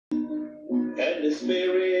and the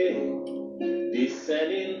Spirit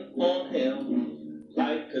descending on him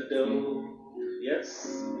like a dove.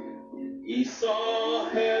 Yes, he saw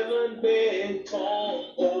heaven being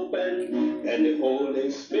torn open, and the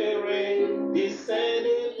Holy Spirit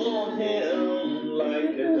descending on him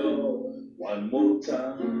like a dove. One more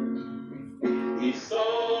time, he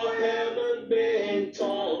saw heaven being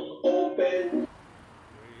torn open.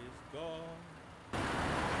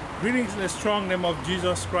 Greetings in the strong name of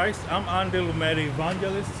Jesus Christ. I'm Lumeh, the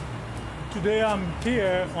evangelist. Today I'm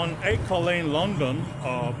here on Acre Lane, London,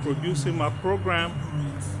 producing my program.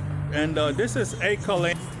 And this is Acre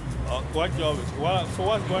Lane. What job is? So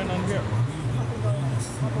what's going on here?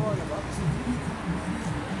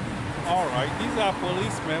 All right, these are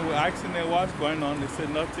policemen. We're asking them what's going on. They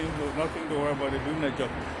said nothing to worry about. They're doing their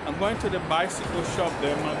job. I'm going to the bicycle shop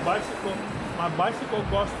there. My bicycle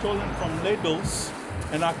got stolen from Ladles.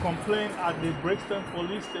 And I complained at the Brixton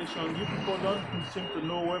police station. You people don't seem to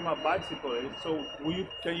know where my bicycle is. So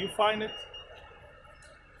can you find it?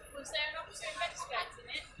 Was there an officer investigating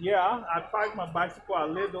it? Yeah, I parked my bicycle at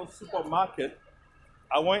Lidl supermarket.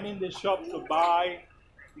 I went in the shop to buy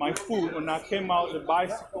my food. When I came out, the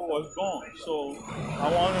bicycle was gone. So I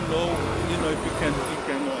want to know, if you can. There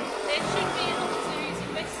should be an officer who's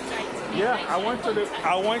investigating it. Yeah, I went to the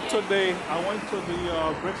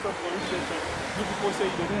Brixton police station. You people say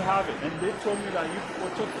you didn't have it, and they told me that you people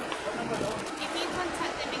took it. If you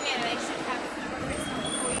contact them again, they should have it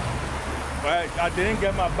for you. Well, I didn't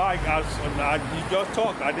get my bike. You just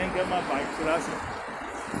talked. I didn't get my bike, so that's it.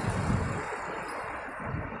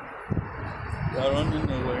 They're running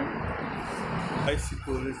away.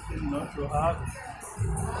 Bicycle is still not so hard.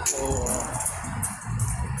 So,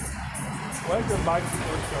 where's the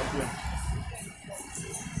bicycle shop here?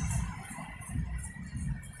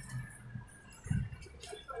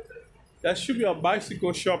 There should be a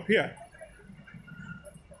bicycle shop here.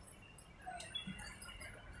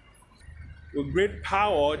 With great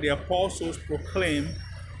power, the apostles proclaim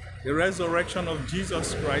the resurrection of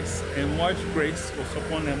Jesus Christ, and much grace was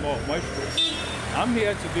upon them all. Much grace. I'm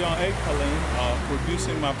here today on Acre Lane,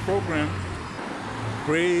 producing my program.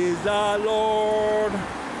 Praise the Lord.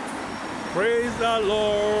 Praise the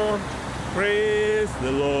Lord. Praise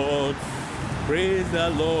the Lord. Praise the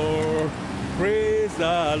Lord. Praise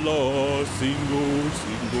the Lord, single,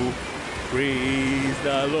 single. Praise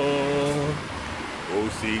the Lord, oh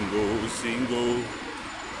single, single.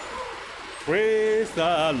 Praise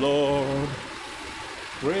the Lord,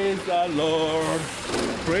 praise the Lord,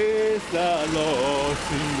 praise the Lord,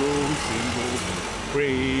 single, single.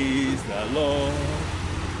 Praise the Lord,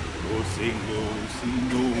 oh single,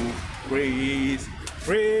 single.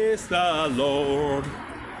 Praise the Lord,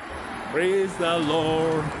 praise the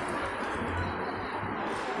Lord.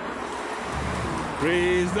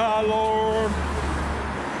 Praise the Lord.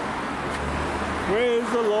 Praise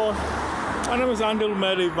the Lord. My name is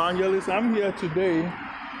Lumeh, the evangelist. I'm here today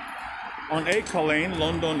on Acre Lane,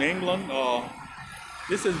 London, England.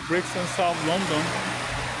 This is Brixton, South London.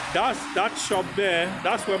 That shop there,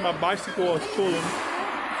 that's where my bicycle was stolen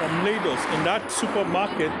from Ladles. In that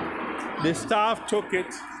supermarket, the staff took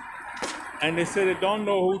it and they said they don't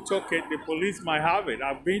know who took it. The police might have it.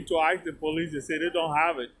 I've been to ask the police, they say they don't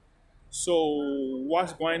have it. So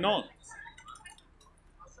what's going on?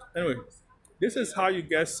 Anyway, this is how you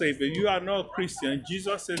get saved. If you are not a Christian,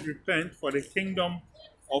 Jesus says, repent, for the kingdom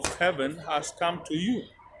of heaven has come to you.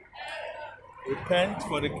 Repent,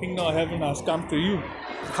 for the kingdom of heaven has come to you.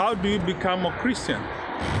 How do you become a Christian?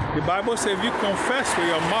 The Bible says if you confess with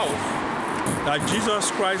your mouth that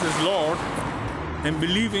Jesus Christ is Lord and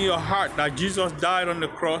believe in your heart that Jesus died on the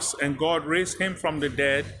cross and God raised him from the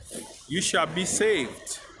dead, you shall be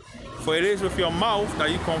saved. For it is with your mouth that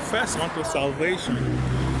you confess unto salvation,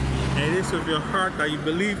 and it is with your heart that you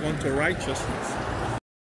believe unto righteousness.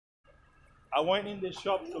 I went in the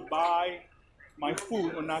shop to buy my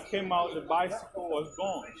food. When I came out, the bicycle was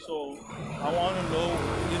gone. So I want to know,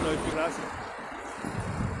 if you guys...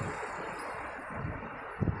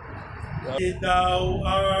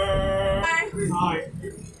 Hi.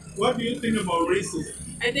 What do you think about racism?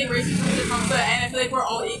 I think racism is unfair, and I feel like we're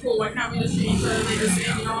all equal. Why can't we just treat each other like the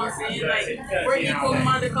same? You know what I'm saying? Like, we're equal no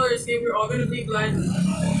matter the color of skin. We're all gonna be blood.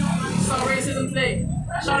 Stop racism today.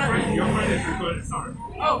 Shut up. Your friend is recording. Sorry.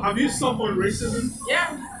 Oh. Have you suffered racism?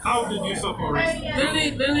 Yeah. How did you suffer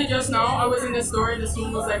racism? Literally just now, I was in the store and the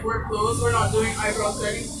student was like, we're closed, we're not doing eyebrow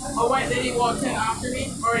threading. A white lady walked in after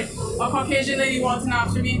me, or a Caucasian lady walked in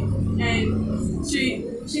after me, and she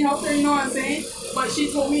helped her, you know what I'm saying? But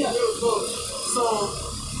she told me that they were closed. So,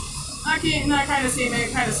 I kind of see it, man,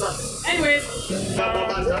 it kind of sucks. Anyways.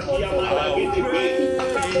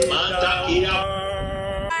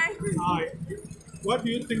 Hi. What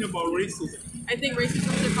do you think about racism? I think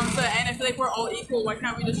racism should come to an end. I feel like we're all equal. Why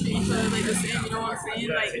can't we just treat each other like the same? You know what I'm saying?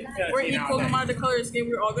 Like, we're equal no matter the color of skin.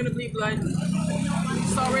 We're all gonna bleed blood.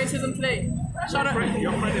 Stop racism today. Shut up.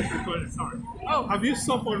 Your friend is recording, sorry. Oh. Have you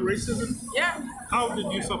suffered racism? Yeah. How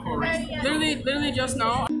did you suffer racism? Literally just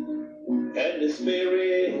now. And the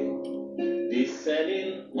Spirit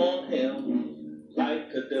descending on him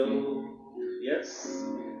like a dove. Yes.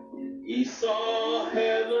 He saw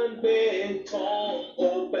heaven being torn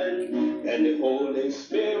open, and the Holy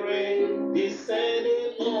Spirit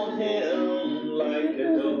descending on him like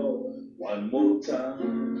a dove. One more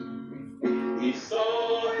time. He saw